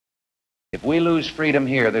If we lose freedom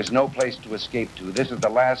here, there's no place to escape to. This is the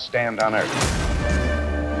last stand on earth.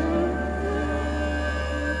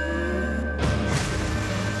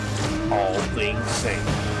 All Things Sane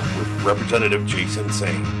with Representative Jason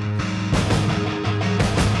Sane.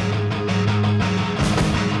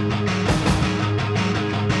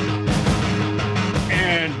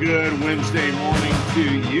 And good Wednesday morning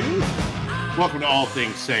to you. Welcome to All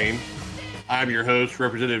Things Sane. I'm your host,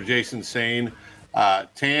 Representative Jason Sane.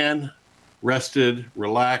 Tan, rested,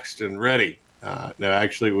 relaxed, and ready.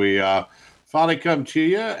 We finally come to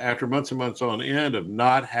you after months and months on end of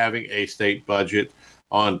not having a state budget.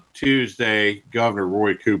 On Tuesday, Governor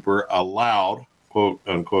Roy Cooper allowed, quote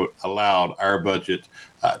unquote, allowed our budget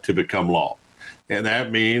to become law. And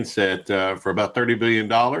that means that for about $30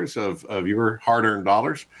 billion of your hard-earned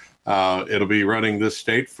dollars, it'll be running this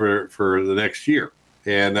state for the next year.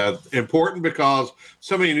 And important because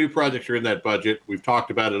so many new projects are in that budget. We've talked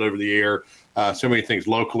about it over the air. So many things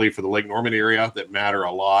locally for the Lake Norman area that matter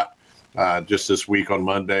a lot. Just this week on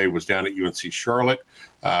Monday was down at UNC Charlotte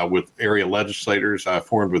with area legislators. I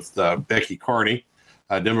formed with Becky Carney,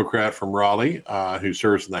 a Democrat from Raleigh who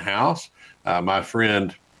serves in the House. My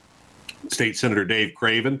friend, State Senator Dave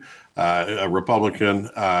Craven, a Republican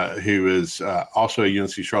who is also a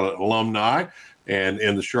UNC Charlotte alumni. And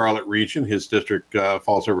in the Charlotte region, his district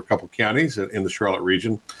falls over a couple of counties in the Charlotte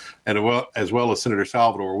region. And as well as Senator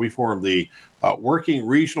Salvador, we formed the Working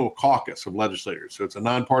Regional Caucus of Legislators. So it's a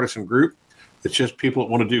nonpartisan group. It's just people that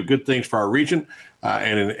want to do good things for our region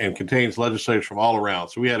and contains legislators from all around.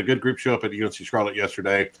 So we had a good group show up at UNC Charlotte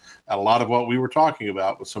yesterday. A lot of what we were talking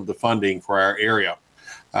about was some of the funding for our area.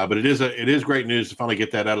 But it is great news to finally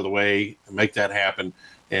get that out of the way and make that happen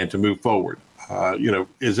and to move forward.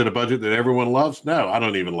 Is it a budget that everyone loves? No, I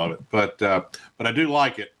don't even love it, but I do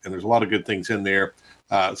like it, and there's a lot of good things in there.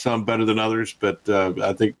 Some better than others, but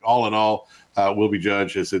I think all in all, will be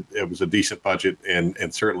judged as it was a decent budget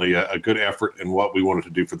and certainly a good effort in what we wanted to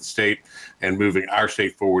do for the state and moving our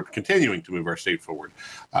state forward, continuing to move our state forward.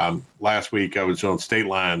 Last week, I was on State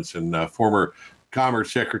Lines, and former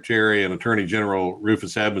Commerce Secretary and Attorney General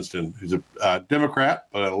Rufus Edmonston, who's a Democrat,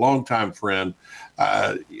 but a longtime friend,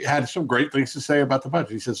 had some great things to say about the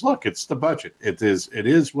budget. He says, look, it's the budget. It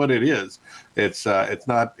is what it is. It's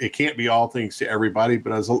not, it can't be all things to everybody,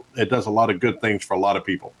 but it does a lot of good things for a lot of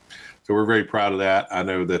people. So we're very proud of that. I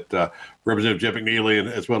know that Representative Jeff McNeely and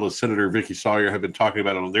as well as Senator Vicky Sawyer have been talking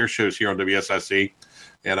about it on their shows here on WSIC.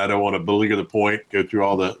 And I don't want to belabor the point, go through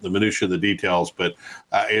all the minutiae of the details, but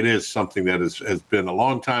it is something that has been a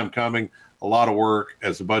long time coming, a lot of work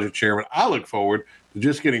as the budget chairman. I look forward to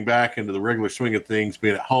just getting back into the regular swing of things,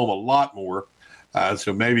 being at home a lot more.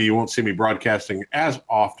 So maybe you won't see me broadcasting as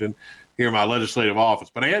often here in my legislative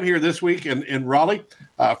office. But I am here this week in Raleigh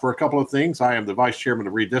for a couple of things. I am the vice chairman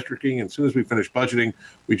of redistricting. And as soon as we finish budgeting,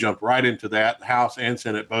 we jump right into that. The House and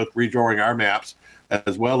Senate both redrawing our maps,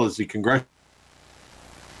 as well as the congressional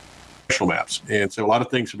maps. And so a lot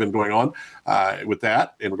of things have been going on with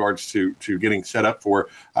that in regards to getting set up for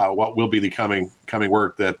what will be the coming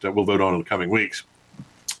work that we'll vote on in the coming weeks.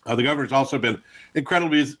 The governor's also been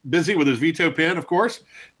incredibly busy with his veto pen, of course,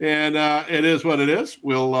 and it is what it is.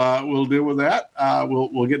 We'll deal with that.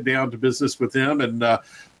 We'll get down to business with him, and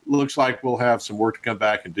looks like we'll have some work to come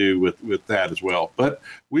back and do with that as well. But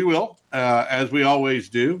we will, as we always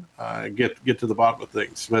do, get to the bottom of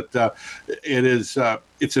things. But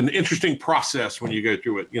it's an interesting process when you go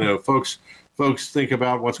through it. You know, folks think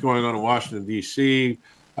about what's going on in Washington, D.C.,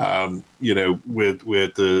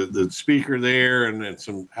 with the speaker there and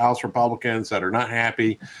some House Republicans that are not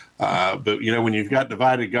happy. But, when you've got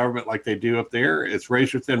divided government like they do up there, it's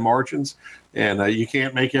razor thin margins, and you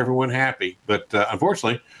can't make everyone happy. But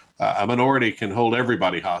unfortunately, a minority can hold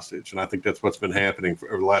everybody hostage. And I think that's what's been happening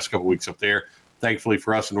over the last couple of weeks up there. Thankfully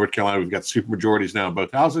for us in North Carolina, we've got super majorities now in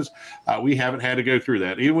both houses. We haven't had to go through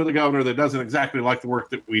that, even with a governor that doesn't exactly like the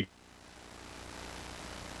work that we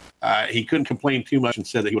he couldn't complain too much and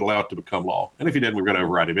said that he would allow it to become law. And if he didn't, we were going to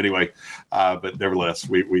override him anyway. But nevertheless,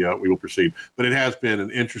 we will proceed. But it has been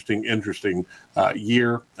an interesting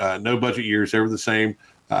year. No budget year is ever the same,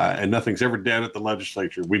 and nothing's ever dead at the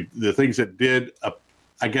legislature. The things that did,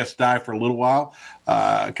 I guess, die for a little while,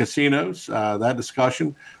 casinos, that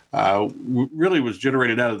discussion really was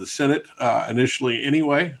generated out of the Senate initially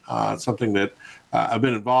anyway, something that I've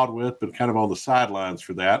been involved with, but kind of on the sidelines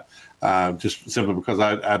for that, just simply because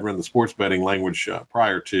I'd run the sports betting language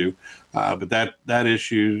prior to. But that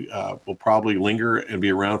issue will probably linger and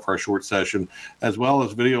be around for our short session, as well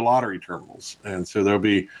as video lottery terminals. And so there'll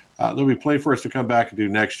be plenty for us to come back and do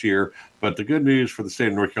next year. But the good news for the state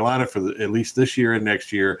of North Carolina, at least this year and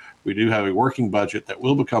next year, we do have a working budget that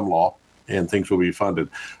will become law. and things will be funded.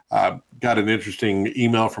 Got an interesting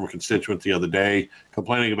email from a constituent the other day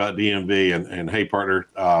complaining about DMV, and hey, partner,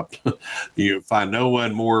 you find no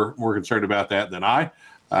one more concerned about that than I.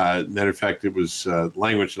 Matter of fact, it was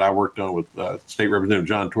language that I worked on with State Representative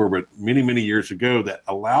John Torbett many years ago that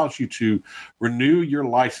allows you to renew your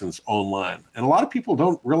license online. And a lot of people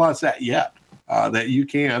don't realize that yet, that you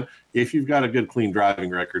can, if you've got a good, clean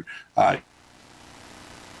driving record.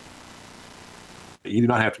 You do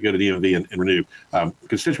not have to go to DMV and renew.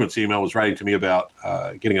 Constituent's email was writing to me about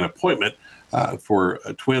getting an appointment for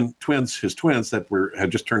his twins that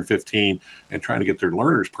had just turned 15 and trying to get their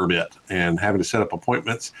learner's permit and having to set up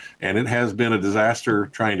appointments. And it has been a disaster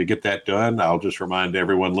trying to get that done. I'll just remind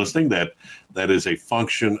everyone listening that is a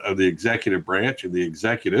function of the executive branch, and the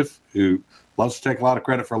executive, who loves to take a lot of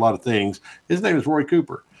credit for a lot of things, his name is Roy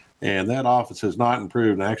Cooper. And that office has not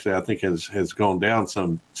improved. And actually, I think has gone down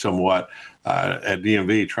somewhat at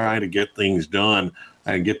DMV, trying to get things done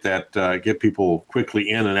and get people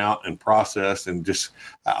quickly in and out and processed, and just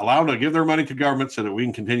allow them to give their money to government so that we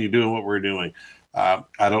can continue doing what we're doing. I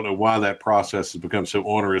don't know why that process has become so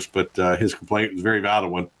onerous, but his complaint was a very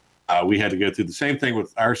valid one. We had to go through the same thing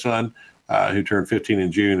with our son, who turned 15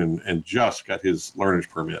 in June and just got his learner's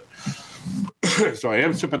permit. So I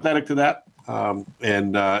am sympathetic to that.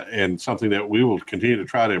 And something that we will continue to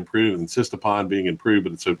try to improve and insist upon being improved,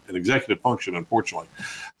 but it's an executive function, unfortunately.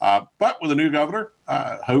 But with a new governor,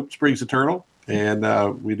 hope springs eternal,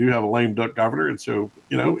 and we do have a lame duck governor, and so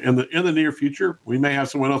in the near future, we may have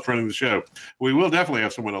someone else running the show. We will definitely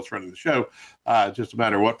have someone else running the show, just a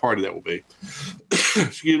matter of what party that will be.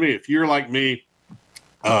 Excuse me, if you're like me.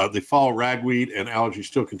 The fall ragweed and allergy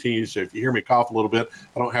still continues. So if you hear me cough a little bit,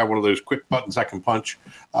 I don't have one of those quick buttons I can punch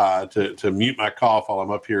to mute my cough while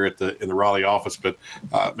I'm up here in the Raleigh office. But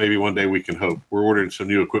maybe one day we can hope. We're ordering some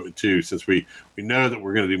new equipment too, since we know that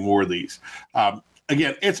we're going to do more of these.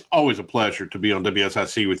 Again, it's always a pleasure to be on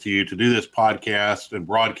WSIC with you, to do this podcast and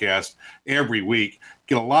broadcast every week.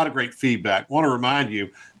 Get a lot of great feedback. Want to remind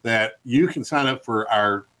you that you can sign up for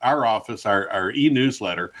our office, our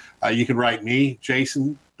e-newsletter. You can write me,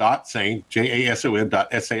 Jason.Saine,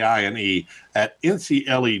 JASON.SAINE at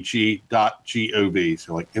ncleg.gov,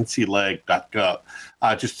 so like ncleg.gov.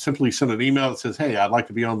 Just simply send an email that says, hey, I'd like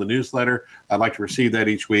to be on the newsletter. I'd like to receive that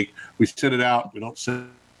each week. We send it out. We don't send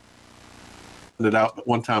it out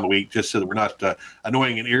one time a week, just so that we're not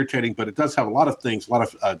annoying and irritating, but it does have a lot of things, a lot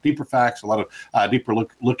of deeper facts, a lot of deeper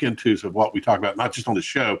look into of what we talk about, not just on the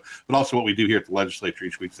show, but also what we do here at the legislature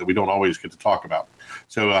each week that we don't always get to talk about.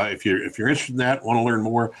 So if you're interested in that, want to learn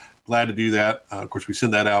more, glad to do that. Of course, we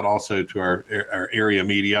send that out also to our area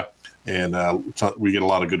media, and we get a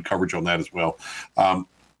lot of good coverage on that as well.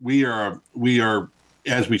 We are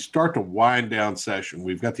as we start to wind down session,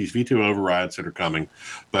 we've got these veto overrides that are coming,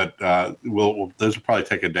 but those will probably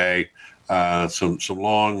take a day. Some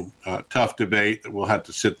long, tough debate that we'll have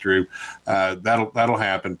to sit through. That'll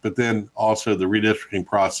happen. But then also the redistricting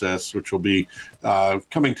process, which will be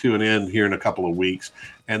coming to an end here in a couple of weeks,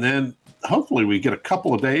 and then hopefully we get a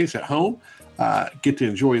couple of days at home. Get to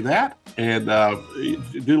enjoy that and do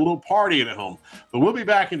a little partying at home. But we'll be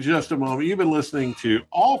back in just a moment. You've been listening to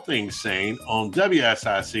All Things Sane on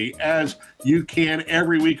WSIC, as you can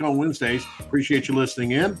every week on Wednesdays. Appreciate you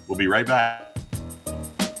listening in. We'll be right back.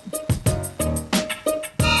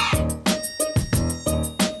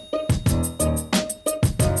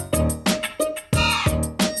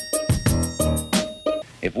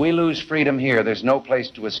 If we lose freedom here, there's no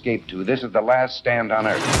place to escape to. This is the last stand on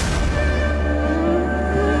earth.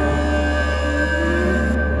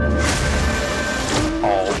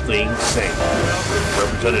 All Things Sane.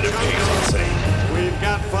 Representative Jason Sane. We've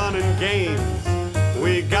got fun and games.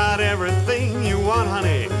 We got everything you want,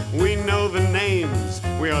 honey. We know the names.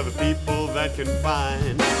 We are the people that can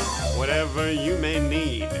find whatever you may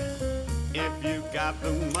need. If you got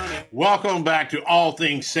the money. Welcome back to All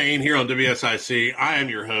Things Sane here on WSIC. I am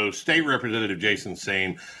your host, State Representative Jason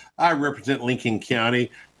Sane. I represent Lincoln County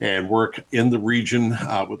and work in the region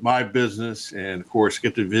with my business, and of course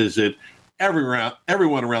get to visit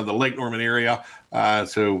everyone around the Lake Norman area.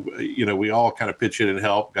 So we all kind of pitch in and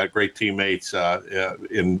help. Got great teammates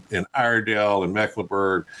in Iredell and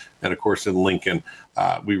Mecklenburg, and of course in Lincoln.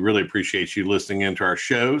 We really appreciate you listening into our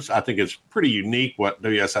shows. I think it's pretty unique what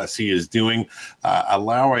WSIC is doing,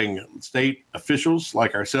 allowing state officials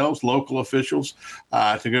like ourselves, local officials,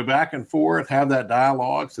 to go back and forth, have that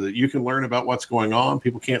dialogue so that you can learn about what's going on.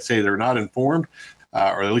 People can't say they're not informed,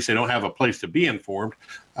 or at least they don't have a place to be informed.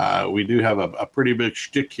 We do have a pretty big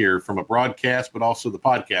shtick here from a broadcast, but also the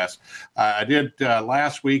podcast. I did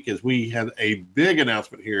last week, as we had a big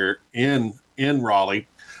announcement here in Raleigh.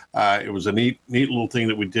 It was a neat little thing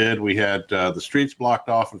that we did. We had the streets blocked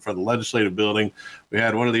off in front of the legislative building. We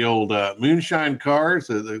had one of the old moonshine cars,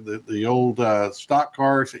 the old stock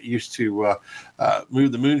cars that used to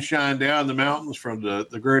move the moonshine down the mountains from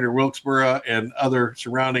the greater Wilkesboro and other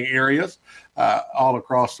surrounding areas all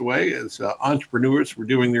across the way as entrepreneurs were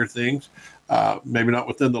doing their things, maybe not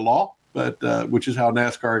within the law, but which is how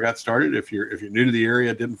NASCAR got started. If you're new to the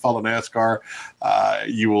area, didn't follow NASCAR,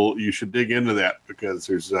 you should dig into that because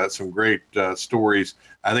there's some great stories.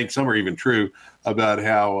 I think some are even true about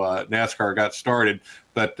how NASCAR got started.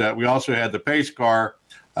 But we also had the pace car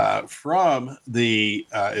from the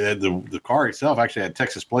car itself. Actually had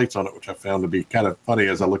Texas plates on it, which I found to be kind of funny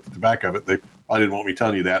as I looked at the back of it. They probably didn't want me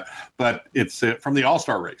telling you that, but it's from the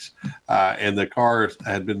All-Star race, and the cars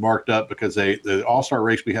had been marked up because the All-Star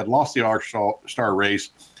race, we had lost the All-Star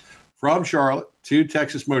race from Charlotte to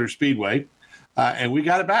Texas Motor Speedway, and we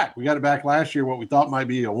got it back. We got it back last year, what we thought might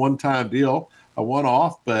be a one-time deal, a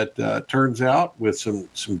one-off, but turns out with some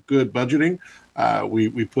good budgeting,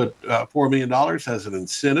 we put $4 million as an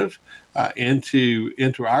incentive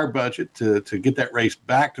into our budget to get that race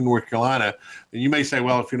back to North Carolina. And you may say,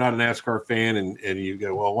 well, if you're not a NASCAR fan and you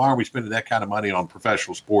go, well, why are we spending that kind of money on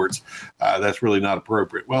professional sports? That's really not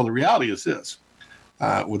appropriate. Well, the reality is this.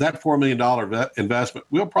 With that $4 million investment,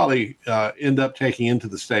 we'll probably end up taking into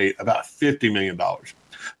the state about $50 million.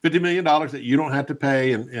 $50 million that you don't have to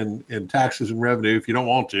pay in taxes and revenue if you don't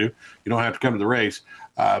want to. You don't have to come to the race.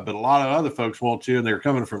 But a lot of other folks want to, and they're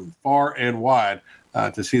coming from far and wide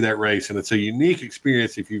to see that race. And it's a unique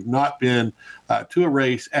experience if you've not been to a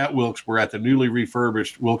race at Wilkesboro, at the newly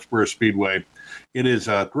refurbished Wilkesboro Speedway. It is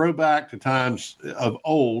a throwback to times of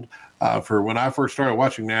old for when I first started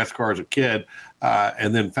watching NASCAR as a kid,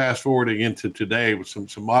 and then fast forwarding into today with some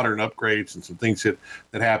modern upgrades and some things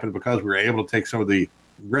that happened because we were able to take some of the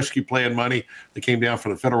rescue plan money that came down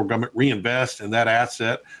from the federal government, reinvest in that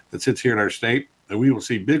asset that sits here in our state. And we will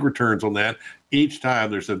see big returns on that each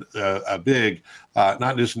time there's a big,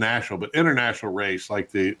 not just national, but international race like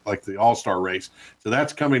the All-Star race. So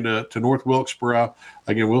that's coming to North Wilkesboro.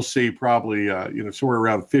 Again, we'll see probably, somewhere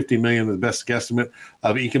around $50 million, the best guesstimate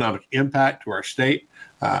of economic impact to our state.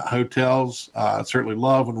 Hotels certainly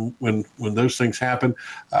love when those things happen.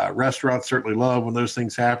 Restaurants certainly love when those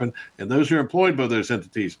things happen. And those who are employed by those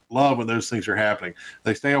entities love when those things are happening.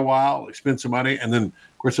 They stay a while, they spend some money, and then,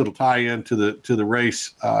 of course, it'll tie into the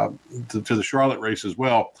race, to the Charlotte race as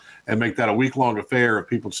well, and make that a week-long affair of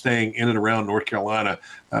people staying in and around North Carolina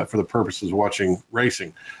for the purposes of watching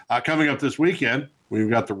racing. Coming up this weekend, we've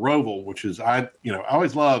got the Roval, which is I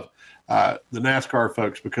always love the NASCAR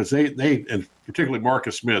folks because they and particularly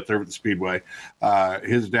Marcus Smith over at the Speedway.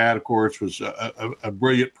 His dad, of course, was a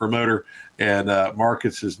brilliant promoter, and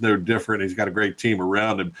Marcus is no different. He's got a great team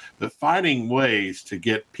around him. But finding ways to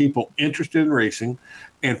get people interested in racing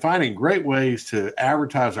and finding great ways to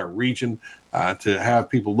advertise our region, to have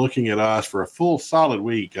people looking at us for a full solid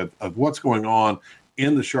week of what's going on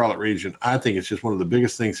in the Charlotte region, I think it's just one of the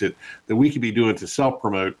biggest things that we could be doing to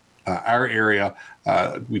self-promote our area.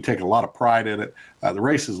 We take a lot of pride in it. The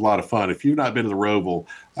race is a lot of fun. If you've not been to the Roval,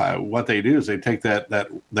 what they do is they take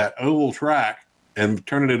that oval track and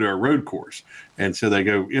turn it into a road course. And so they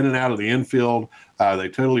go in and out of the infield. They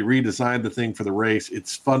totally redesigned the thing for the race.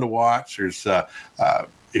 It's fun to watch. There's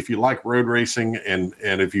if you like road racing and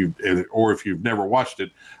if you've never watched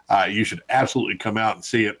it, you should absolutely come out and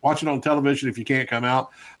see it. Watch it on television if you can't come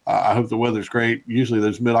out. I hope the weather's great. Usually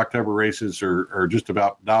those mid-October races are just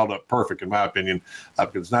about dialed up perfect, in my opinion,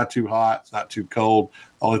 because it's not too hot, it's not too cold.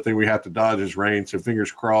 The only thing we have to dodge is rain. So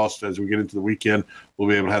fingers crossed as we get into the weekend, we'll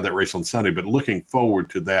be able to have that race on Sunday. But looking forward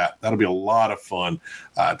to that. That'll be a lot of fun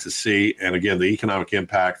to see. And again, the economic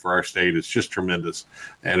impact for our state is just tremendous.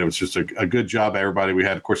 And it was just a good job, everybody. We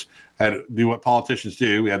had, of course, had to do what politicians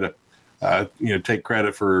do. We had to take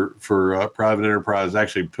credit for private enterprise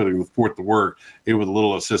actually putting forth the work, even with a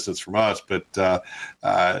little assistance from us. But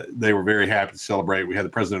they were very happy to celebrate. We had the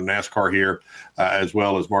president of NASCAR here, as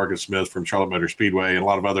well as Marcus Smith from Charlotte Motor Speedway, and a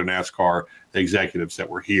lot of other NASCAR executives that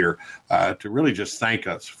were here to really just thank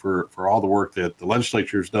us for all the work that the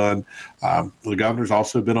legislature's done. The governor's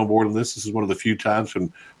also been on board on this. This is one of the few times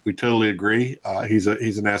when we totally agree. He's a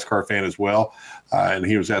NASCAR fan as well, and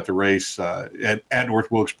he was at the race at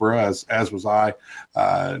North Wilkesboro, as was I,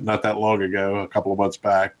 not that long ago, a couple of months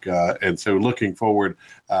back. And so looking forward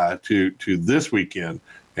to this weekend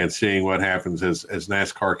and seeing what happens as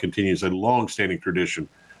NASCAR continues a long-standing tradition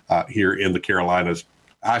here in the Carolinas.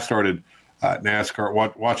 I started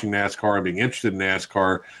watching NASCAR and being interested in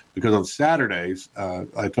NASCAR because on Saturdays,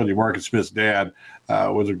 I told you Marcus Smith's dad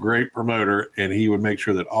was a great promoter, and he would make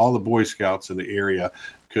sure that all the Boy Scouts in the area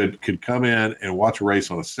could come in and watch a race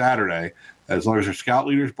on a Saturday, as long as their scout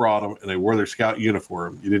leaders brought them and they wore their scout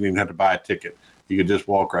uniform. You didn't even have to buy a ticket. You could just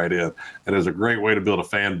walk right in. And it was a great way to build a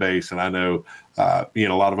fan base. And I know me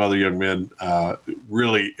and a lot of other young men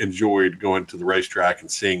really enjoyed going to the racetrack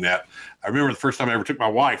and seeing that. I remember the first time I ever took my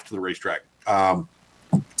wife to the racetrack.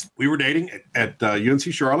 We were dating at UNC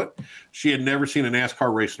Charlotte. She had never seen a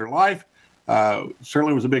NASCAR race in her life.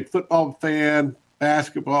 Certainly was a big football fan,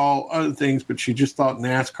 basketball, other things, but she just thought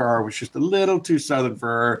NASCAR was just a little too Southern for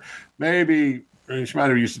her. Maybe she might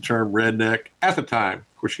have used the term redneck at the time.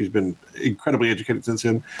 Of course, she's been incredibly educated since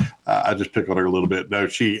then. I just pick on her a little bit. No,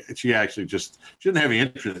 she actually she didn't have any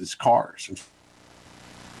interest in these cars. And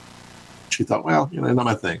she thought, well, not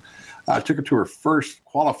my thing. I took her to her first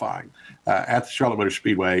qualifying at the Charlotte Motor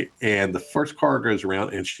Speedway, and the first car goes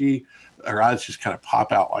around, and her eyes just kind of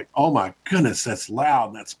pop out like, oh my goodness, that's loud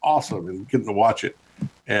and that's awesome, and getting to watch it.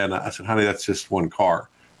 And I said, honey, that's just one car.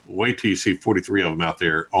 Wait till you see 43 of them out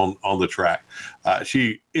there on the track.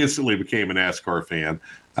 She instantly became a NASCAR fan.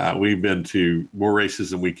 We've been to more races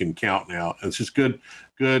than we can count now. It's just good,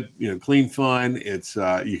 clean fun. It's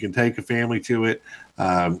you can take a family to it.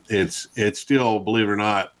 It's still, believe it or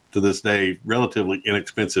not, to this day, relatively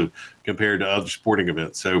inexpensive compared to other sporting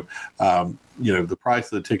events. So, the price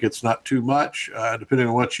of the ticket's not too much. Depending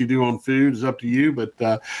on what you do on food is up to you, but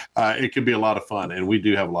it can be a lot of fun, and we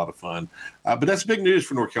do have a lot of fun. But that's big news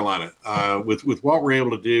for North Carolina with what we're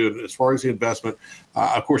able to do. And as far as the investment,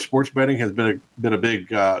 of course, sports betting has been a big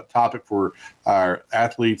topic for our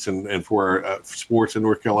athletes and for sports in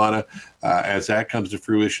North Carolina. As that comes to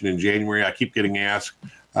fruition in January, I keep getting asked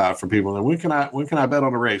from people, when can I bet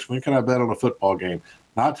on a race? When can I bet on a football game?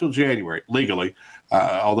 Not till January, legally.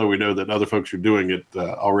 Although we know that other folks are doing it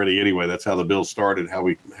already anyway. That's how the bill started, how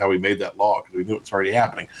we made that law, because we knew it's already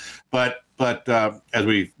happening. But as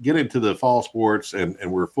we get into the fall sports, and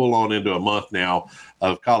we're full on into a month now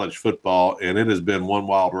of college football, and it has been one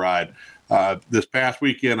wild ride. This past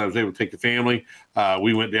weekend, I was able to take the family.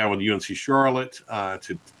 We went down with UNC Charlotte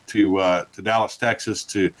to Dallas, Texas,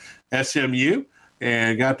 to SMU,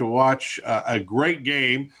 and got to watch a great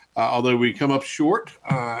game. Although we come up short,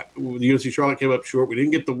 the UNC Charlotte came up short. We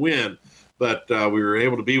didn't get the win, but we were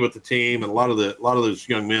able to be with the team, and a lot of those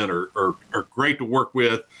young men are great to work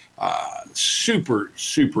with.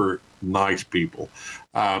 Super nice people,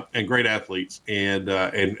 and great athletes, and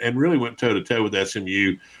really went toe to toe with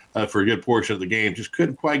SMU for a good portion of the game. Just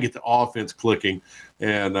couldn't quite get the offense clicking,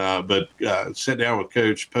 but sat down with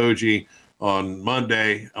Coach Poggi on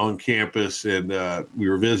Monday on campus, and we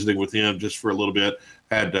were visiting with him just for a little bit.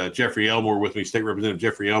 Had Jeffrey Elmore with me, State Representative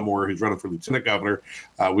Jeffrey Elmore, who's running for Lieutenant Governor.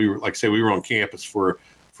 We were on campus for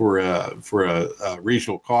a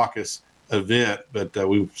regional caucus event, but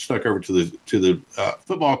we stuck over to the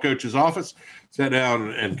football coach's office, sat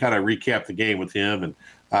down and kind of recapped the game with him. And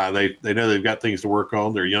they know they've got things to work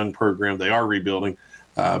on. They're a young program. They are rebuilding,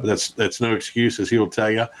 but that's no excuse, as he will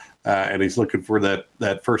tell you. And he's looking for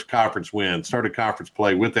that first conference win, started conference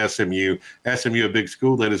play with SMU. SMU, a big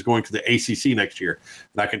school that is going to the ACC next year.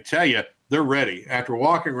 And I can tell you, they're ready. After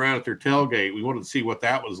walking around at their tailgate, we wanted to see what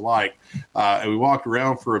that was like. And we walked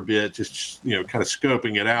around for a bit, just, kind of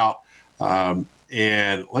scoping it out.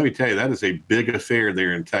 And let me tell you, that is a big affair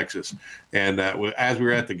there in Texas. And as we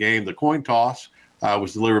were at the game, the coin toss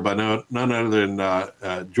was delivered by none other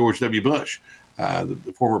than George W. Bush.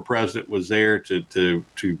 The former president was there to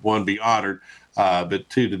one, be honored, but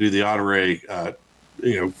two, to do the honorary,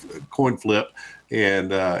 coin flip.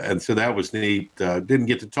 And so that was neat. Didn't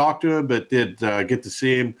get to talk to him, but did get to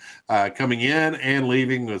see him coming in and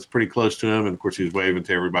leaving. Was pretty close to him. And of course, he was waving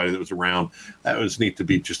to everybody that was around. That was neat to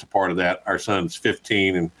be just a part of that. Our son's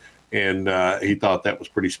 15, and he thought that was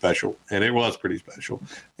pretty special. And it was pretty special.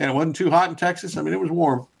 And it wasn't too hot in Texas. I mean, it was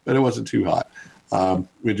warm, but it wasn't too hot.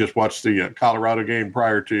 We just watched the Colorado game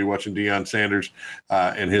prior to watching Deion Sanders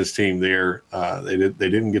and his team there. They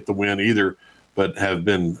didn't get the win either, but have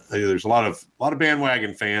been. There's a lot of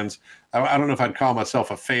bandwagon fans. I don't know if I'd call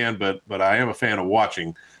myself a fan, but I am a fan of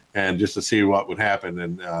watching, and just to see what would happen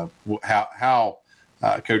and how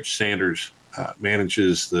Coach Sanders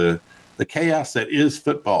manages the chaos that is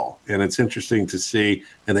football. And it's interesting to see.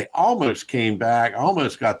 And they almost came back,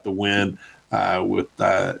 almost got the win. With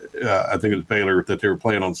I think it was Baylor that they were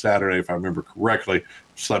playing on Saturday, if I remember correctly.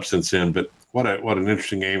 Slept since then, but what an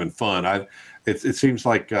interesting game and fun. It seems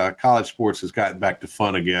like college sports has gotten back to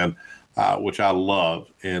fun again, which I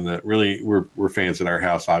love, and really we're fans at our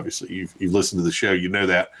house. Obviously, you've listened to the show, you know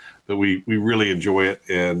that, but we really enjoy it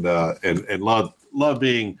and love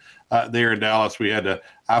being there in Dallas.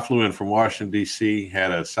 I flew in from Washington D.C.,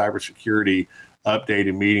 had a cybersecurity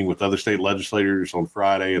updated meeting with other state legislators on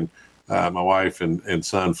Friday, and my wife and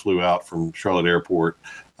son flew out from Charlotte Airport.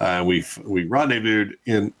 We rendezvoused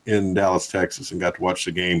in Dallas, Texas, and got to watch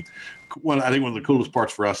the game. I think one of the coolest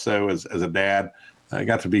parts for us, though, as a dad, I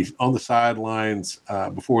got to be on the sidelines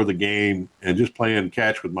before the game and just playing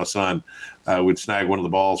catch with my son. We'd snag one of the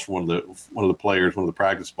balls from one of the players, one of the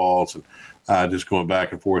practice balls, and just going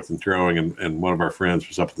back and forth and throwing. And one of our friends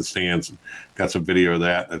was up in the stands and got some video of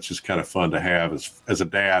that. That's just kind of fun to have as a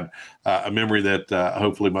dad, a memory that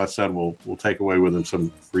hopefully my son will take away with him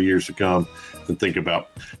for years to come and think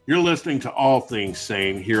about. You're listening to All Things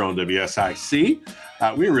Sane here on WSIC.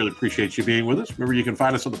 We really appreciate you being with us. Remember, you can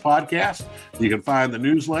find us on the podcast. You can find the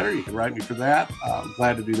newsletter. You can write me for that. I'm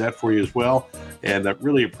glad to do that for you as well. And I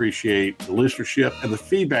really appreciate the listenership and the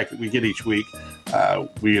feedback that we get each week.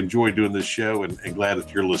 We enjoy doing this show and glad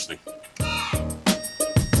that you're listening.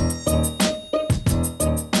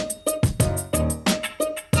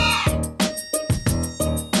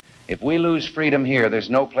 If we lose freedom here, there's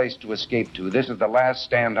no place to escape to. This is the last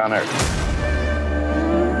stand on earth.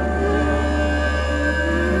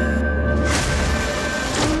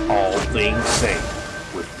 All Things Sane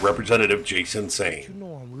with Representative Jason Sane. You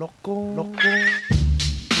know I'm loco.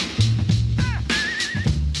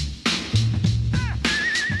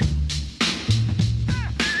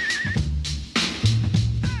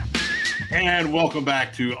 And welcome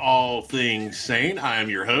back to All Things Sane. I am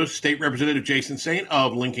your host, State Representative Jason Sane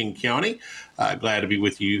of Lincoln County. Glad to be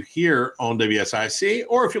with you here on WSIC,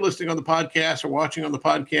 or if you're listening on the podcast or watching on the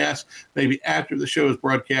podcast, maybe after the show is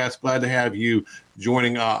broadcast, glad to have you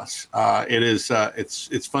joining us.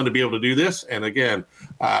 It's fun to be able to do this. And again,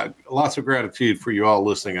 lots of gratitude for you all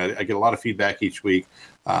listening. I get a lot of feedback each week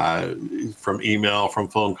from email, from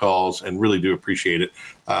phone calls, and really do appreciate it.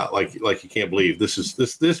 Like you can't believe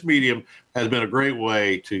this medium has been a great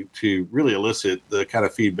way to really elicit the kind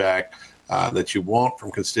of feedback that you want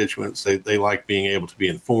from constituents. They like being able to be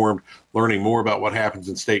informed, learning more about what happens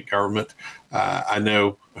in state government. I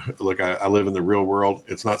know, look, I live in the real world.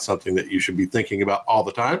 It's not something that you should be thinking about all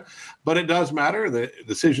the time, but it does matter. The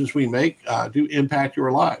decisions we make do impact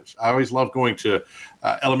your lives. I always love going to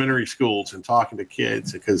elementary schools and talking to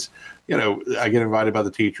kids because, I get invited by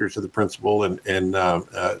the teachers or the principal, and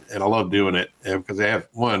I love doing it because they have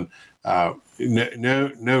no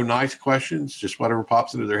nice questions, just whatever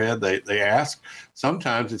pops into their head they ask.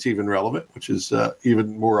 Sometimes it's even relevant, which is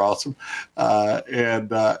even more awesome.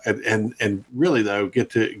 And really though,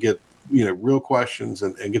 get real questions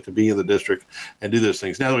and get to be in the district and do those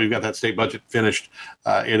things. Now that we've got that state budget finished,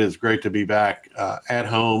 it is great to be back at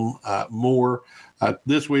home more.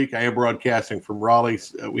 This week, I am broadcasting from Raleigh.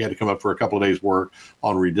 We had to come up for a couple of days' work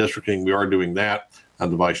on redistricting. We are doing that.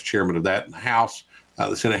 I'm the vice chairman of that in the House.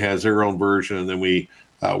 The Senate has their own version, and then we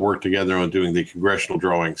work together on doing the congressional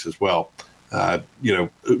drawings as well.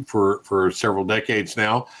 For several decades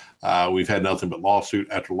now, we've had nothing but lawsuit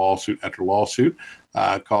after lawsuit after lawsuit,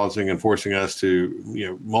 causing and forcing us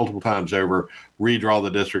to, multiple times over, redraw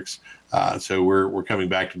the districts. So we're coming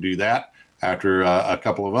back to do that after a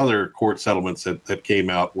couple of other court settlements that came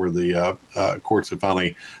out where the courts have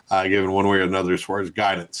finally given one way or another as far as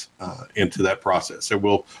guidance into that process. So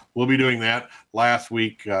we'll be doing that. Last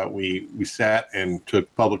week, we sat and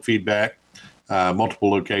took public feedback, multiple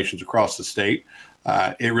locations across the state.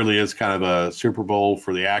 It really is kind of a Super Bowl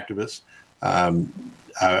for the activists.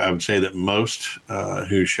 I would say that most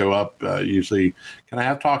who show up usually kind of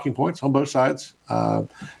have talking points on both sides.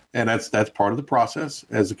 And that's part of the process,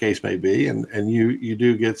 as the case may be, and you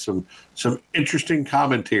do get some interesting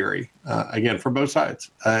commentary again from both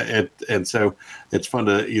sides, and so it's fun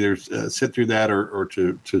to either sit through that or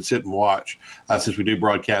to sit and watch. Since we do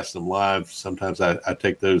broadcast them live, sometimes I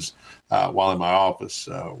take those while in my office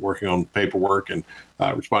working on paperwork and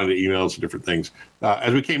responding to emails and different things.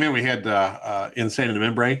 As we came in, we had Insane in the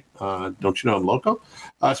Membrane. Don't you know I'm loco?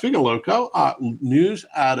 Speaking of loco, news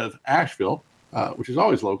out of Asheville. Which is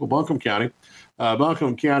always local, Buncombe County.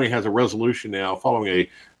 Buncombe County has a resolution now following a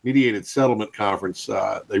mediated settlement conference.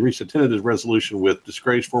 They reached a tentative resolution with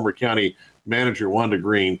disgraced former county manager Wanda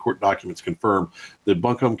Green. Court documents confirm the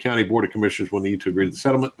Buncombe County Board of Commissioners will need to agree to the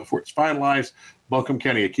settlement before it's finalized. Buncombe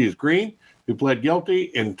County accused Green, who pled guilty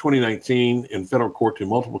in 2019 in federal court to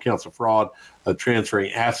multiple counts of fraud,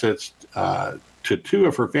 transferring assets to two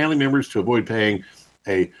of her family members to avoid paying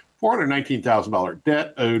a $419,000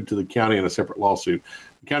 debt owed to the county in a separate lawsuit.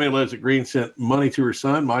 The county alleged that Green sent money to her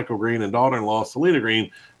son, Michael Green, and daughter-in-law, Selena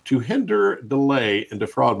Green, to hinder, delay, and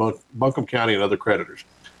defraud Buncombe County and other creditors.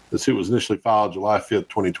 The suit was initially filed July 5th,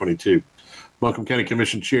 2022. Buncombe County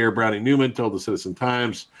Commission Chair Brownie Newman told the Citizen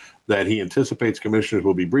Times that he anticipates commissioners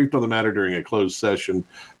will be briefed on the matter during a closed session,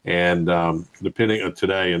 and depending on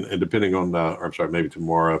today, and depending on, or I'm sorry, maybe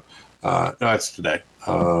tomorrow. No, it's today.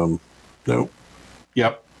 No,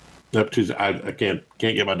 yep. Tuesday. I can't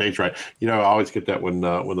get my dates right. I always get that when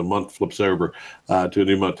the month flips over to a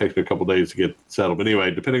new month. It takes me a couple days to get settled. But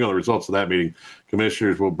anyway, depending on the results of that meeting,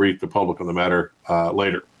 commissioners will brief the public on the matter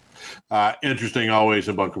later. Interesting always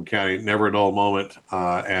in Buncombe County, never a dull moment.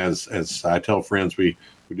 As I tell friends, we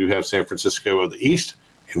do have San Francisco of the East,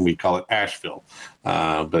 and we call it Asheville.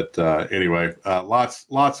 But anyway,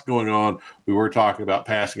 lots going on. We were talking about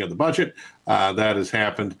passing of the budget. That has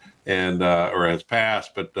happened and or has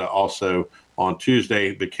passed, but also on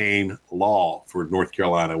Tuesday became law for North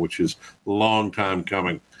Carolina, which is a long time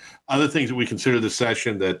coming. Other things that we consider this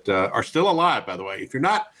session that are still alive, by the way, if you're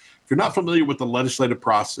not familiar with the legislative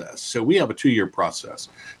process, so we have a 2-year process.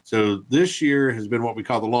 So this year has been what we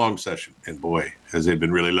call the long session, and boy, has it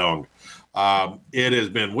been really long. It has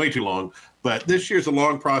been way too long, but this year's a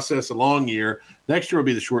long process, a long year. Next year will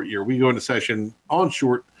be the short year. We go into session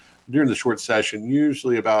during the short session,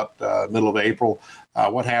 usually about middle of April.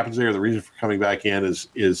 What happens there, the reason for coming back in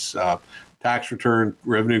is tax return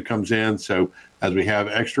revenue comes in. So as we have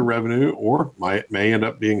extra revenue or may end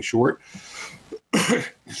up being short,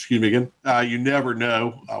 excuse me again, you never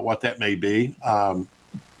know what that may be.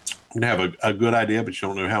 You can have a good idea, but you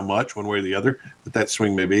don't know how much one way or the other that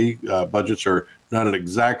swing may be. Budgets are not an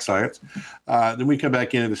exact science. Then we come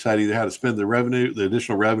back in and decide either how to spend the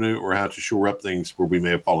additional revenue, or how to shore up things where we may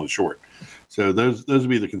have fallen short. So those would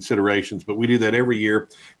be the considerations, but we do that every year.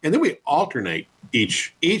 And then we alternate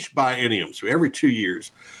each biennium. So every 2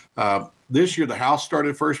 years. This year, the House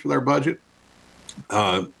started first with our budget.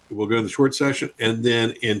 We'll go to the short session, and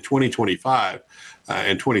then in 2025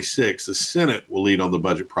 and 26, the Senate will lead on the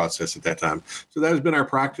budget process at that time. So that has been our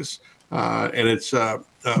practice, and it's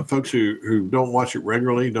folks who don't watch it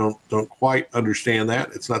regularly don't quite understand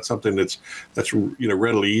that. It's not something that's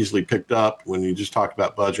readily easily picked up when you just talk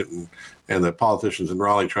about budget and the politicians in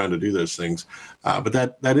Raleigh trying to do those things. But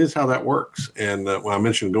that is how that works. And when I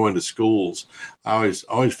mentioned going to schools, I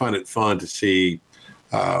always find it fun to see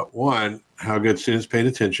one, how good students paid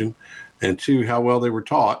attention, and two, how well they were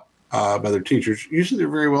taught by their teachers. Usually they're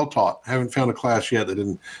very well taught. I haven't found a class yet that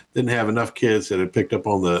didn't have enough kids that had picked up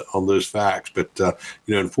on those facts. But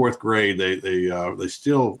in fourth grade, they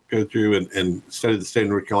still go through and study the state of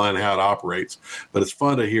North Carolina, how it operates. But it's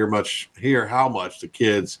fun to hear how much the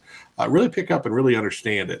kids really pick up and really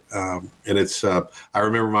understand it. And it's I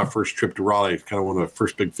remember my first trip to Raleigh, kind of one of the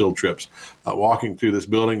first big field trips, walking through this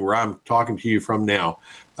building where I'm talking to you from now,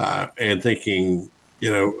 and thinking,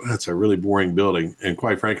 that's a really boring building. And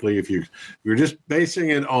quite frankly, if you're just basing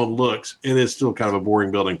it on looks, it is still kind of a boring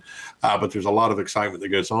building. But there's a lot of excitement that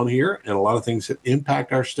goes on here, and a lot of things that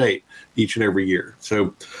impact our state each and every year.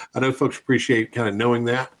 So I know folks appreciate kind of knowing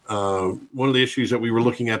that. One of the issues that we were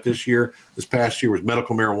looking at this past year was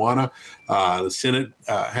medical marijuana. The Senate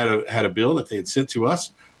had a bill that they had sent to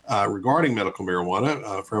us regarding medical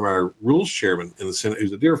marijuana from our rules chairman in the Senate,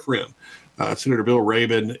 who's a dear friend. Senator Bill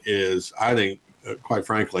Rabin is, I think, quite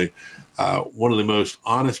frankly, one of the most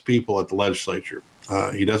honest people at the legislature.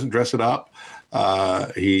 He doesn't dress it up.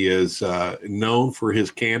 He is known for his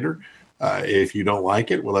candor. If you don't like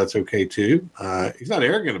it, well, that's okay too. He's not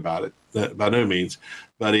arrogant about it, by no means,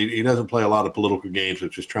 but he doesn't play a lot of political games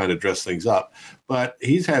with just trying to dress things up. But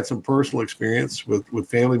he's had some personal experience with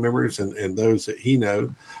family members and those that he knows,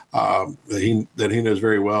 that he knows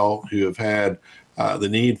very well, who have had the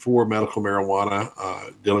need for medical marijuana,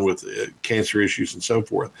 dealing with cancer issues and so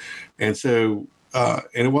forth. And so, and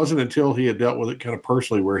it wasn't until he had dealt with it kind of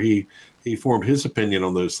personally where he formed his opinion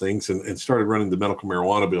on those things and started running the medical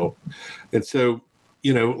marijuana bill. And so,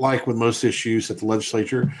 like with most issues at the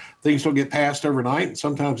legislature, things don't get passed overnight. And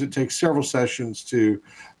sometimes it takes several sessions to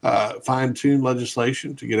fine tune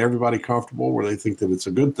legislation to get everybody comfortable where they think that it's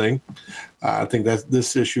a good thing. I think that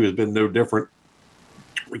this issue has been no different.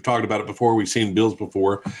 We've talked about it before. We've seen bills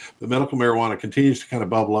before. But medical marijuana continues to kind of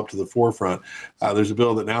bubble up to the forefront. There's a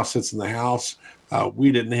bill that now sits in the House.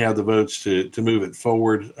 We didn't have the votes to move it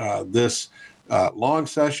forward this long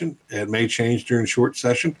session. It may change during short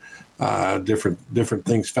session. Different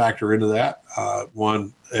things factor into that.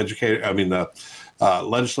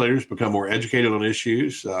 Legislators become more educated on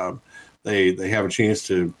issues. They have a chance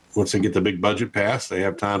to, once they get the big budget passed, they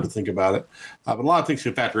have time to think about it. But a lot of things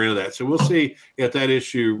can factor into that. So we'll see if that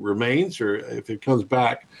issue remains or if it comes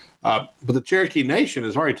back. But the Cherokee Nation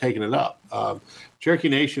has already taken it up. Cherokee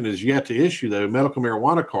Nation is yet to issue, though, medical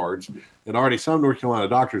marijuana cards, and already some North Carolina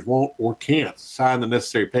doctors won't or can't sign the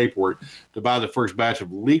necessary paperwork to buy the first batch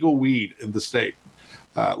of legal weed in the state.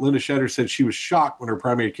 Linda Shetter said she was shocked when her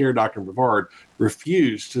primary care doctor in Brevard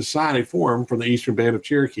refused to sign a form from the Eastern Band of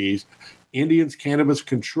Cherokee's Indians Cannabis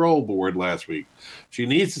Control Board last week. She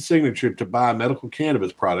needs the signature to buy medical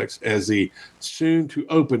cannabis products as the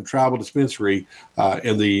soon-to-open tribal dispensary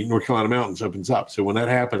in the North Carolina mountains opens up. So when that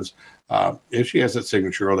happens, if she has that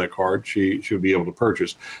signature on that card, she would be able to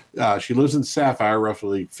purchase. She lives in Sapphire,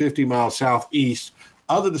 roughly 50 miles southeast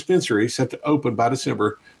of the dispensary, set to open by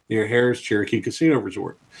December near Harris Cherokee Casino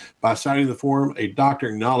Resort. By signing the form, a doctor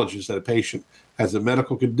acknowledges that a patient has the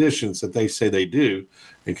medical conditions that they say they do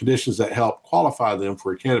and conditions that help qualify them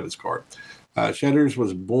for a cannabis card. Shetters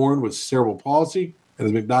was born with cerebral palsy and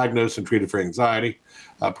has been diagnosed and treated for anxiety,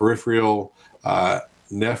 peripheral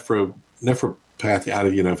nephropathy. I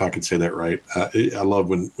don't know if I could say that right. I love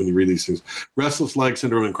when you read these things. Restless leg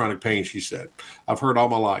syndrome and chronic pain, she said. I've heard all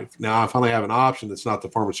my life. Now I finally have an option that's not the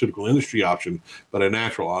pharmaceutical industry option, but a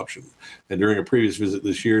natural option. And during a previous visit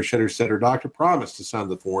this year, Shetter said her doctor promised to sign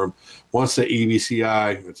the form once the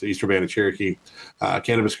EBCI, that's the Eastern Band of Cherokee,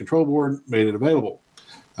 Cannabis Control Board, made it available.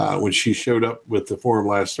 When she showed up with the form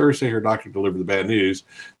last Thursday, her doctor delivered the bad news.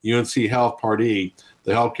 UNC Health Part E,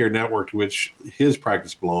 the healthcare network to which his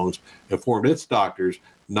practice belongs, informed its doctors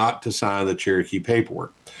not to sign the Cherokee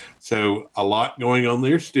paperwork. So a lot going on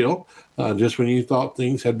there still. Just when you thought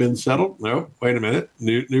things had been settled, no, wait a minute,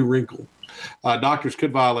 new wrinkle. Doctors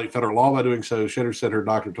could violate federal law by doing so. Shetter said her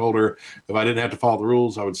doctor told her if I didn't have to follow the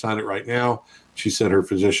rules, I would sign it right now. She said her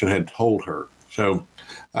physician had told her. So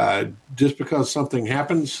just because something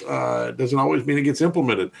happens doesn't always mean it gets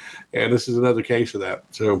implemented. And this is another case of that.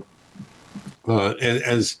 So and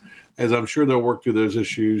as I'm sure they'll work through those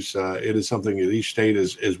issues, it is something that each state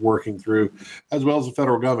is working through, as well as the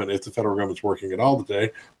federal government, if the federal government's working at all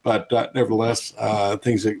today. But nevertheless,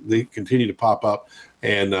 things that they continue to pop up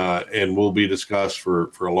and will be discussed for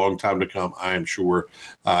a long time to come, I am sure,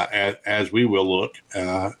 as we will look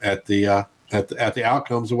at the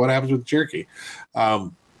outcomes of what happens with the Cherokee.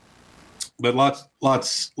 But lots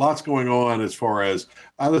going on as far as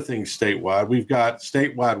other things statewide. We've got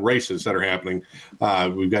statewide races that are happening.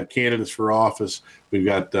 We've got candidates for office. We've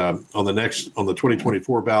got on the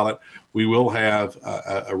 2024 ballot, we will have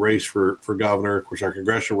a race for governor. Of course, our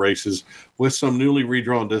congressional races with some newly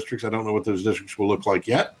redrawn districts. I don't know what those districts will look like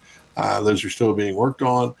yet. Those are still being worked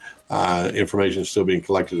on. Information is still being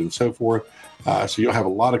collected and so forth. So you'll have a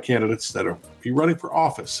lot of candidates that will be running for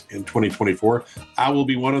office in 2024. I will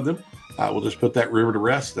be one of them. We'll just put that rumor to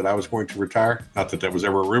rest that I was going to retire. Not that that was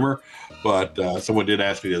ever a rumor, but someone did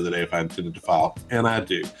ask me the other day if I intended to file, and I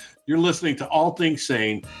do. You're listening to All Things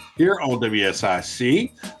Sane here on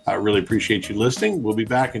WSIC. I really appreciate you listening. We'll be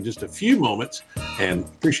back in just a few moments, and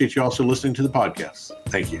appreciate you also listening to the podcast.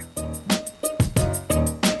 Thank you.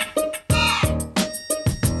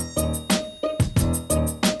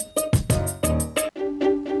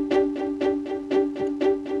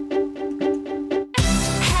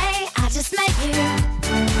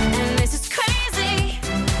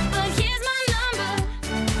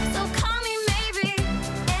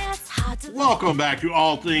 Welcome back to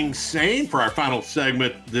All Things Sane for our final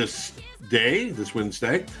segment this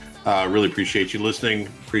Wednesday. Really appreciate you listening.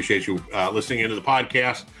 Appreciate you listening into the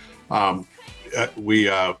podcast.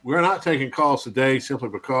 We're not taking calls today simply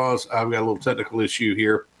because I've got a little technical issue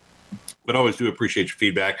here, but always do appreciate your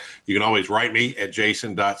feedback. You can always write me at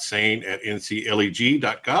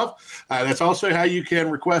jason.sane@ncleg.gov. That's also how you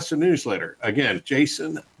can request a newsletter. Again,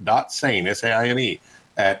 jason.sane, S-A-I-N-E,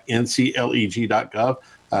 @ncleg.gov.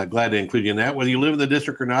 Glad to include you in that. Whether you live in the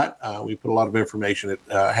district or not, we put a lot of information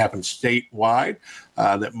that happens statewide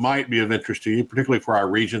that might be of interest to you, particularly for our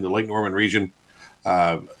region, the Lake Norman region.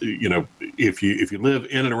 If you live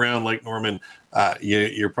in and around Lake Norman,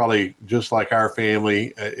 you're probably just like our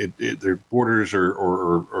family. Their borders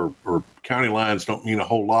or county lines don't mean a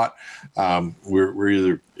whole lot. We're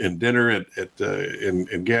either in dinner in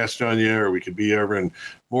Gastonia, or we could be over in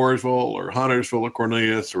Mooresville or Huntersville or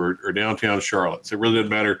Cornelius or downtown Charlotte. So it really doesn't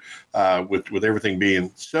matter with everything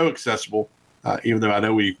being so accessible. Even though I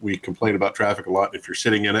know we complain about traffic a lot if you're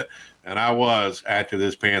sitting in it, and I was after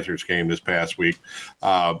this Panthers game this past week,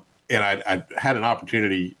 and I had an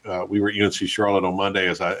opportunity. We were at UNC Charlotte on Monday,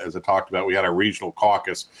 as I talked about. We had our regional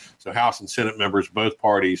caucus, so House and Senate members, both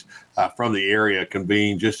parties from the area,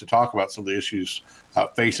 convened just to talk about some of the issues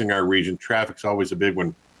facing our region. Traffic's always a big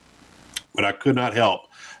one, but I could not help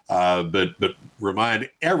but remind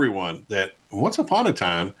everyone that once upon a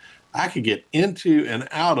time, I could get into and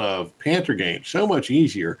out of Panther games so much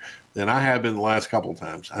easier than I have been the last couple of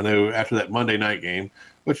times. I know after that Monday night game,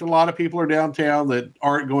 which a lot of people are downtown that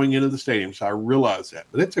aren't going into the stadium, so I realize that.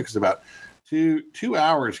 But it took us about two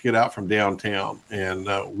hours to get out from downtown, and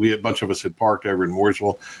a bunch of us had parked over in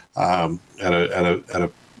Mooresville at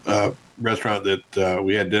a restaurant that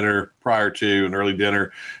we had dinner prior to, an early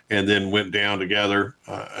dinner, and then went down together.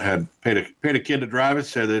 Had paid a kid to drive us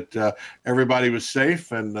so that everybody was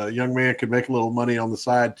safe, and a young man could make a little money on the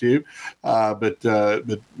side too. But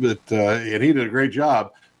and he did a great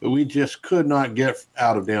job. But we just could not get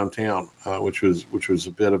out of downtown, which was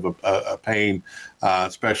a bit of a pain,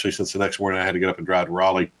 especially since the next morning I had to get up and drive to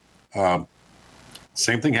Raleigh.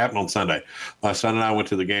 Same thing happened on Sunday. My son and I went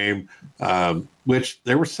to the game, which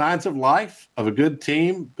there were signs of life of a good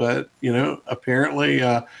team, but apparently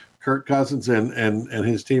Kirk Cousins and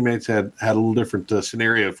his teammates had a little different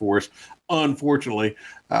scenario for us, unfortunately.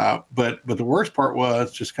 But the worst part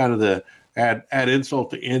was just kind of the add insult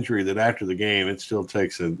to injury that after the game it still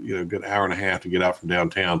takes a good hour and a half to get out from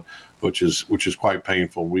downtown, which is quite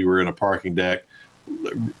painful. We were in a parking deck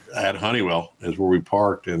at Honeywell is where we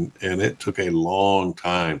parked, and it took a long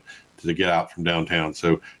time to get out from downtown.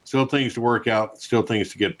 So still things to work out, still things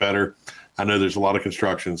to get better. I know there's a lot of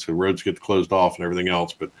construction, so roads get closed off and everything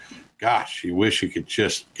else, but gosh, you wish you could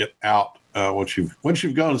just get out once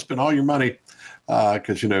you've gone and spent all your money,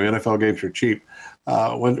 because NFL games are cheap.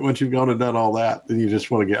 Once you've gone and done all that, then you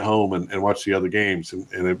just want to get home and watch the other games, and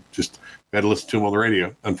it just we had to listen to them on the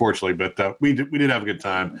radio, unfortunately. But we did have a good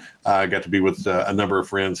time. I got to be with a number of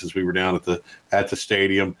friends as we were down at the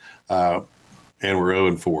stadium, and we're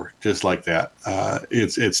 0-4, just like that.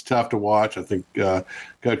 It's tough to watch. I think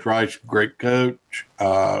Coach Reich, great coach.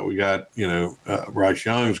 We got Bryce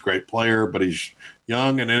Young's a great player, but he's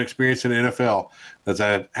young and inexperienced in the NFL. As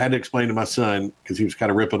I had to explain to my son, because he was kind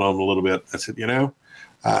of ripping on him a little bit, I said,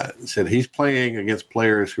 said he's playing against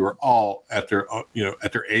players who are all at their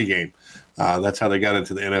A game. That's how they got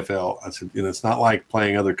into the NFL. I said, it's not like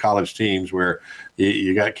playing other college teams where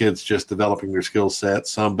you got kids just developing their skill set,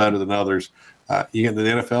 some better than others. You get into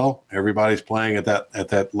the NFL, everybody's playing at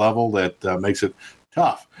that level that makes it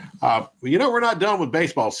tough. We're not done with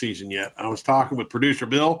baseball season yet. I was talking with producer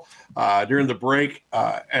Bill during the break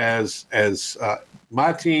as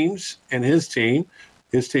my teams and his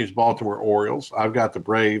team's Baltimore Orioles. I've got the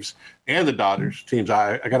Braves and the Dodgers teams.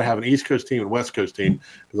 I got to have an East Coast team and West Coast team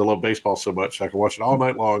because I love baseball so much. So I can watch it all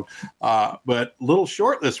night long. But a little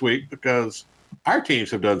short this week because our teams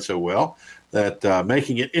have done so well that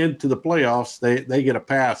making it into the playoffs, they get a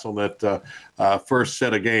pass on that first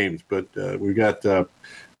set of games. But we've got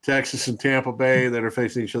Texas and Tampa Bay that are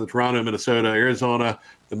facing each other, Toronto, Minnesota, Arizona,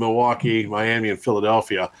 the Milwaukee, Miami, and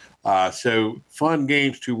Philadelphia. So fun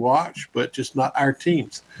games to watch, but just not our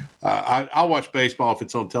teams. I'll watch baseball if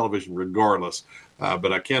it's on television regardless,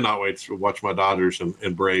 but I cannot wait to watch my Dodgers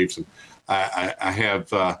and Braves. And I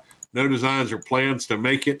have no designs or plans to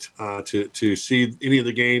make it to see any of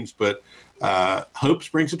the games, but hope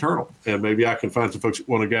springs eternal, and maybe I can find some folks that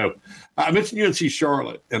want to go. I mentioned UNC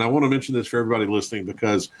Charlotte, and I want to mention this for everybody listening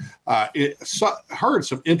because heard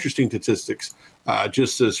some interesting statistics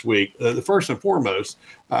just this week. The first and foremost,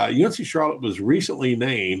 UNC Charlotte was recently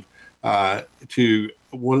named as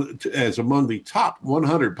among the top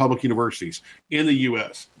 100 public universities in the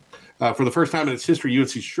U.S. For the first time in its history, UNC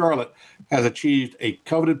Charlotte has achieved a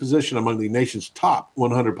coveted position among the nation's top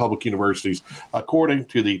 100 public universities, according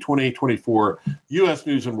to the 2024 U.S.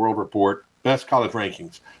 News and World Report Best College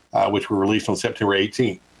Rankings, which were released on September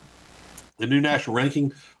 18. The new national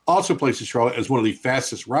ranking also places Charlotte as one of the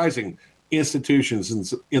fastest rising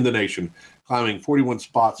institutions in the nation, climbing 41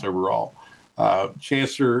 spots overall.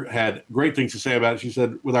 Chancellor had great things to say about it. She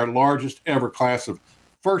said, with our largest ever class of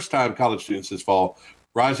first-time college students this fall,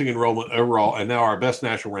 rising enrollment overall, and now our best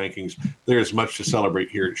national rankings, there is much to celebrate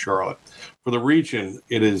here at Charlotte. For the region,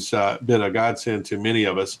 it has been a godsend to many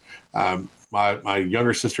of us. My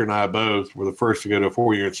younger sister and I both were the first to go to a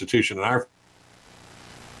four-year institution in our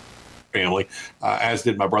family, as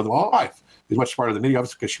did my brother-in-law's wife. He's much smarter than many of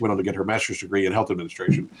us because she went on to get her master's degree in health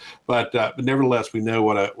administration. But nevertheless, we know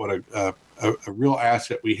what a real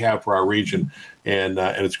asset we have for our region, and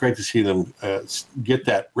it's great to see them get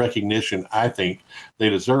that recognition. I think they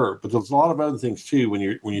deserve. But there's a lot of other things too when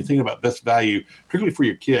you think about best value, particularly for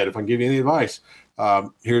your kid. If I can give you any advice,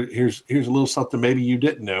 here's a little something maybe you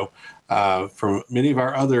didn't know from many of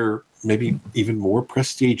our other, maybe even more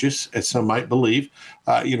prestigious, as some might believe,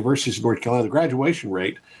 universities in North Carolina. The graduation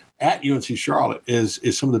rate at UNC Charlotte is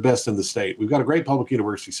some of the best in the state. We've got a great public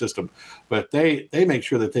university system, but they make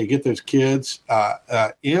sure that they get those kids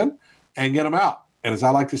in and get them out. And as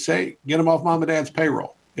I like to say, get them off mom and dad's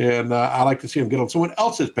payroll. and I like to see him get on someone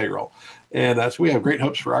else's payroll. And so we have great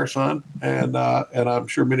hopes for our son, and I'm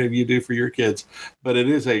sure many of you do for your kids. But it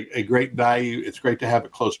is a great value. It's great to have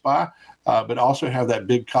it close by, but also have that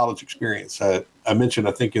big college experience. I mentioned,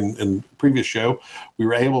 I think in the previous show, we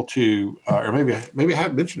were able to, or maybe I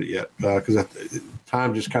haven't mentioned it yet because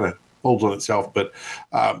time just kind of folds on itself. But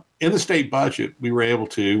in the state budget, we were able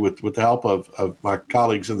to, with the help of my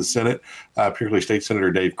colleagues in the Senate, particularly State Senator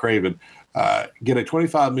Dave Craven, get a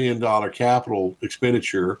 $25 million capital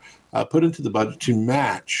expenditure put into the budget to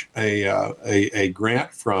match a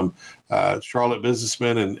grant from Charlotte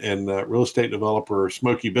businessman and real estate developer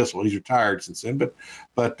Smokey Bissell. He's retired since then,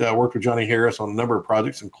 but worked with Johnny Harris on a number of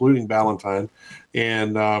projects, including Ballantyne.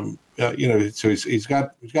 And so he's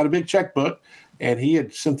got a big checkbook. And he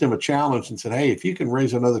had sent them a challenge and said, hey, if you can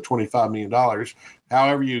raise another $25 million,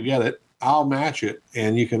 however you get it, I'll match it,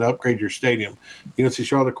 and you can upgrade your stadium. UNC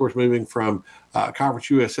Charlotte, of course, moving from Conference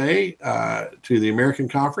USA to the American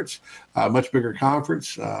Conference, much bigger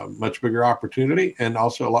conference, much bigger opportunity, and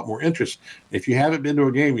also a lot more interest. If you haven't been to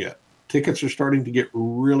a game yet, tickets are starting to get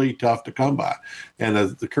really tough to come by. And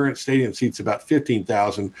the current stadium seats about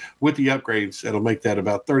 15,000. With the upgrades, it'll make that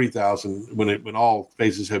about 30,000 when all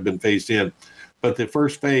phases have been phased in. But the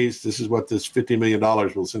first phase, this is what this $50 million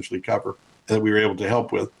will essentially cover that we were able to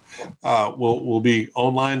help with. Will be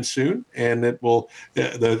online soon, and it will.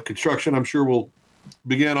 The construction, I'm sure, will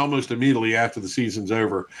begin almost immediately after the season's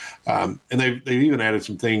over. And they've even added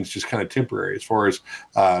some things just kind of temporary as far as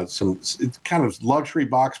it's kind of luxury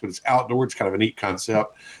box, but it's outdoor. It's kind of a neat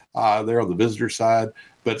concept there on the visitor side.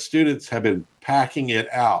 But students have been packing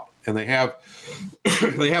it out, and they have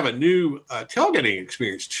a new tailgating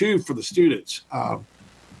experience too for the students.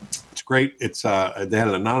 It's great. It's they had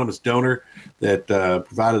an anonymous donor that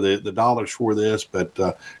provided the dollars for this, but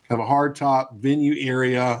kind of a hard top venue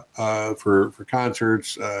area for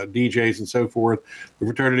concerts, DJs, and so forth. The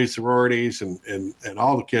fraternities, sororities, and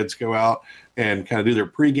all the kids go out and kind of do their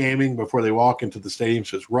pre-gaming before they walk into the stadium.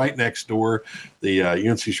 So it's right next door. The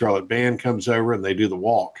UNC Charlotte band comes over and they do the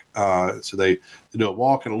walk. So they do a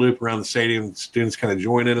walk and a loop around the stadium. Students kind of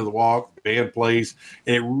join into the walk. The band plays,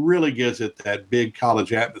 and it really gives it that big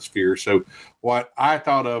college atmosphere. So what I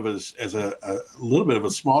thought of as a little bit of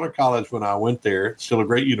a smaller college when I went there, it's still a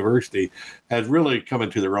great university, has really come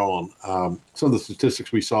into their own. Some of the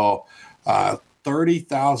statistics we saw,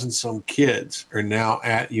 30,000 some kids are now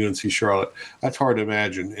at UNC Charlotte. That's hard to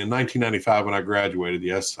imagine. In 1995, when I graduated,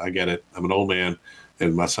 yes, I get it. I'm an old man,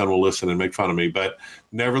 and my son will listen and make fun of me. But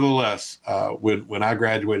nevertheless, when I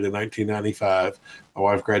graduated in 1995, my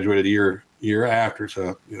wife graduated a year after.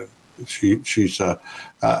 So she's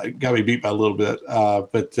got me beat by a little bit.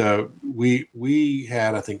 But we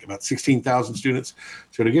had, I think, about 16,000 students.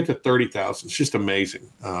 So to get to 30,000, it's just amazing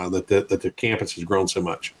that the campus has grown so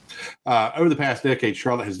much. Over the past decade,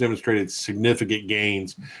 Charlotte has demonstrated significant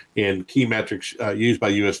gains in key metrics used by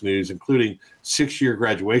U.S. News, including 6-year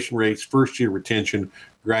graduation rates, first-year retention,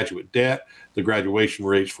 graduate debt, the graduation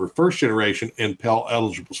rates for first-generation and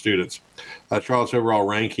Pell-eligible students. Charlotte's overall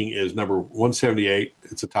ranking is number 178.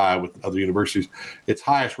 It's a tie with other universities. Its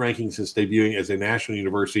highest ranking since debuting as a national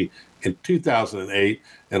university in 2008,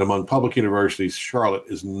 and among public universities, Charlotte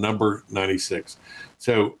is number 96.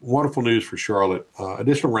 So wonderful news for Charlotte.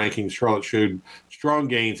 Additional rankings, Charlotte showed strong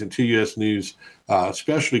gains in 2 U.S. News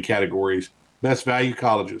specialty categories. Best value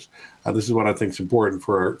colleges. This is what I think is important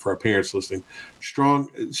for our parents listening. Strong,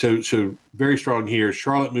 so very strong here.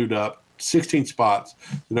 Charlotte moved up 16 spots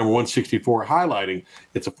to number 164, highlighting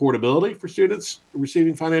its affordability for students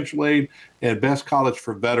receiving financial aid and best college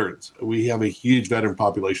for veterans. We have a huge veteran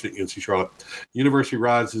population at UNC Charlotte. University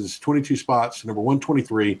rises 22 spots to number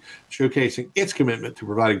 123, showcasing its commitment to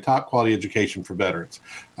providing top quality education for veterans.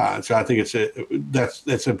 So I think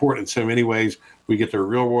that's important in so many ways. We get their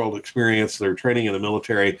real world experience, their training in the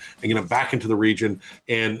military, and get them back into the region.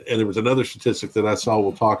 And there was another statistic that I saw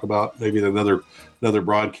we'll talk about maybe in another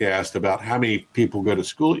broadcast about how many people go to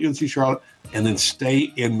school at UNC Charlotte and then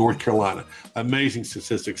stay in North Carolina. Amazing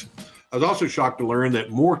statistics. I was also shocked to learn that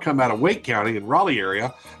more come out of Wake County in Raleigh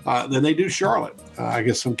area than they do Charlotte. I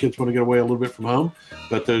guess some kids want to get away a little bit from home,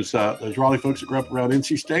 but those Raleigh folks that grew up around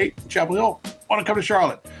NC State, Chapel Hill, want to come to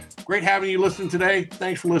Charlotte. Great having you listening today.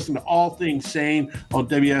 Thanks for listening to All Things Sane on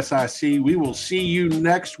WSIC. We will see you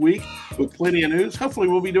next week with plenty of news. Hopefully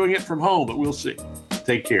we'll be doing it from home, but we'll see.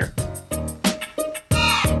 Take care.